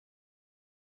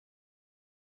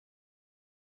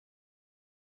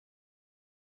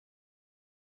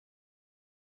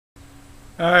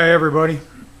Hi everybody.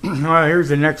 Here's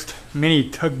the next mini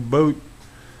tugboat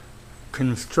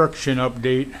construction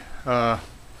update.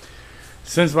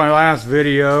 Since my last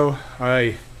video,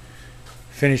 I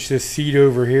finished this seat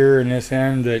over here in this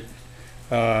end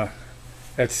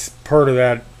that's part of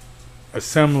that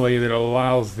assembly that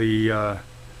allows the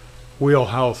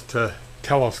wheelhouse to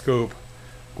telescope,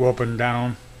 go up and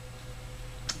down,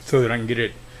 so that I can get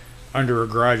it under a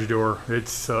garage door.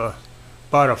 It's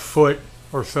about a foot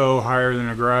or so higher than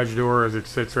a garage door as it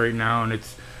sits right now, and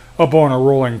it's up on a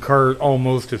rolling cart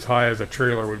almost as high as a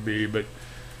trailer would be, but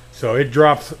so it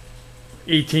drops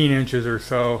 18 inches or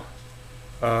so,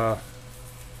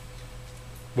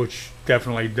 which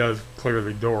definitely does clear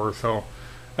the door, so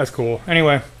that's cool.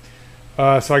 Anyway,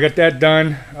 so I got that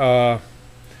done.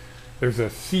 There's a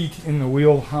seat in the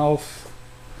wheelhouse,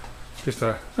 just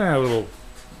a little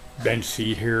bench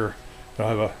seat here. I'll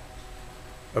have a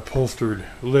upholstered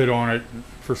lid on it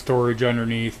for storage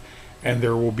underneath, and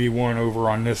there will be one over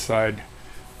on this side,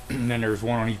 and then there's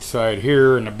one on each side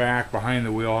here in the back behind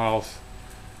the wheelhouse.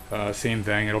 Same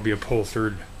thing, it'll be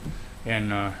upholstered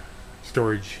and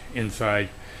storage inside.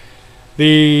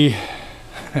 The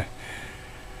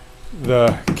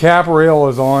the cap rail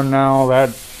is on now. That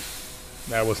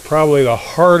was probably the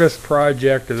hardest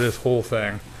project of this whole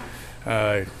thing.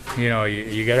 You know,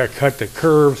 you gotta cut the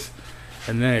curves,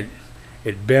 and then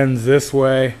it bends this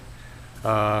way,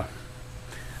 and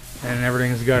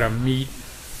everything's got to meet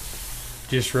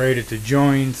just right at the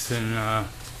joints and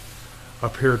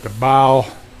up here at the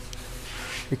bow.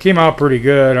 It came out pretty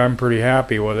good. I'm pretty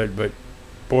happy with it, but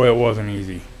boy, it wasn't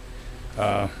easy.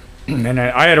 And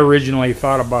I had originally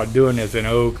thought about doing this in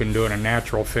oak and doing a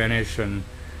natural finish, and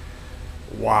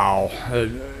wow,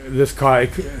 the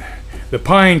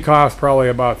pine cost probably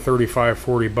about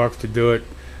 $35-40 to do it.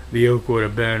 The oak would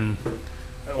have been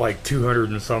like $200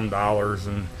 and some,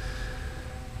 and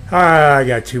I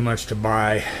got too much to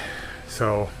buy,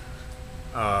 so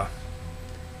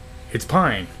it's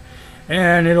pine,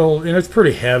 and it's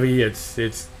pretty heavy.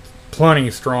 It's plenty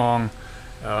strong.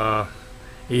 Yeah,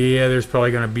 there's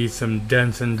probably going to be some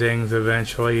dents and dings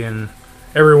eventually, and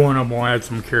every one of them will add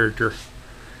some character.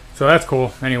 So that's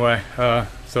cool. Anyway,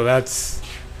 so that's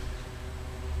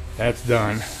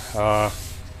done.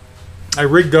 I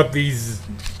rigged up these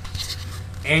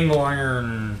angle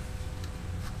iron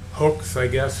hooks, I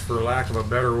guess, for lack of a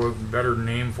better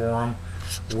name for them.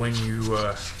 When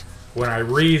I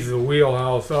raise the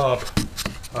wheelhouse up,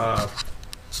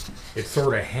 it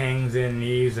sort of hangs in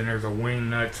these, and there's a wing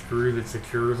nut screw that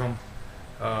secures them.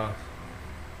 So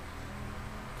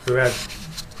that,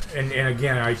 and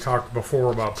again, I talked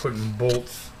before about putting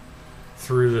bolts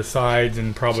through the sides,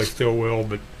 and probably still will,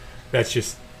 but that's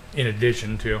just in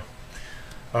addition to.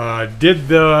 Did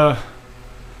the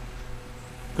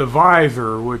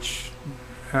visor, which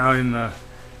in the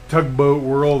tugboat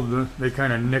world they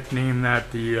kind of nicknamed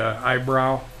that the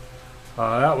eyebrow.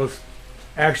 That was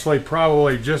actually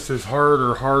probably just as hard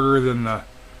or harder than the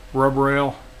rub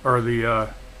rail or the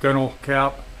gunnel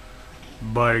cap,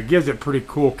 but it gives it pretty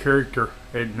cool character.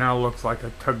 It now looks like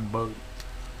a tugboat.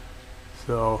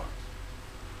 So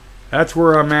that's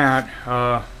where I'm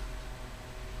at.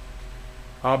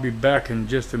 I'll be back in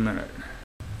just a minute.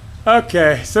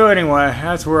 Okay, so anyway,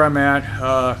 that's where I'm at.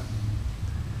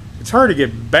 It's hard to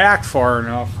get back far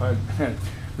enough.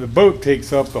 The boat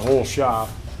takes up the whole shop,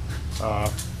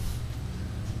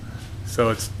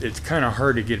 so it's kind of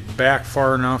hard to get back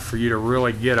far enough for you to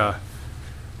really get a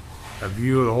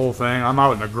view of the whole thing. I'm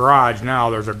out in the garage now.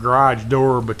 There's a garage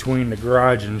door between the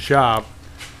garage and shop.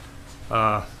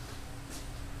 So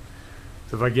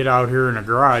if I get out here in the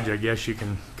garage, I guess you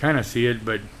can kind of see it,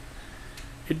 but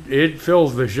it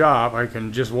fills the shop. I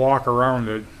can just walk around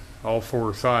it all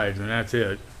four sides, and that's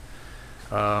it.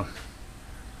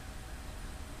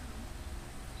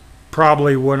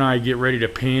 Probably when I get ready to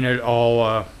paint it,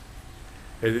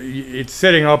 it's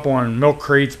sitting up on milk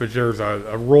crates, but there's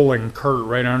a rolling cart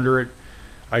right under it.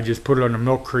 I just put it on the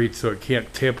milk crate so it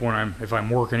can't tip if I'm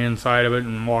working inside of it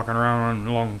and walking around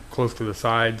along close to the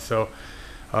sides. So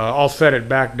I'll set it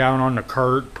back down on the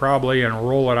cart probably and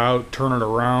roll it out, turn it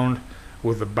around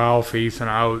with the bow facing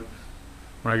out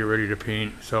when I get ready to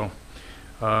paint. So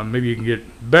maybe you can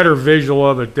get better visual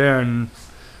of it then,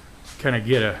 kind of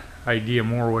get an idea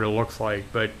more what it looks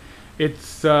like. But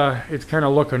it's kind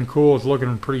of looking cool. It's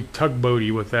looking pretty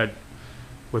tugboaty with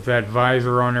that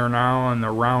visor on there now, and the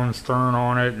round stern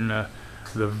on it, and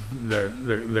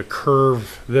the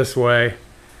curve this way,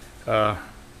 and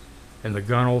the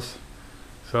gunnels.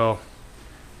 So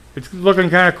it's looking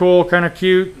kind of cool, kind of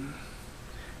cute,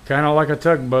 kind of like a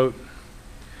tugboat.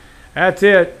 That's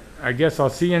it. I guess I'll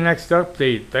see you next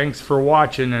update. Thanks for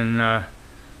watching, and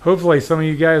hopefully some of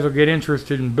you guys will get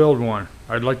interested in build one.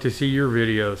 I'd like to see your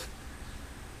videos.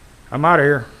 I'm out of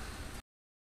here.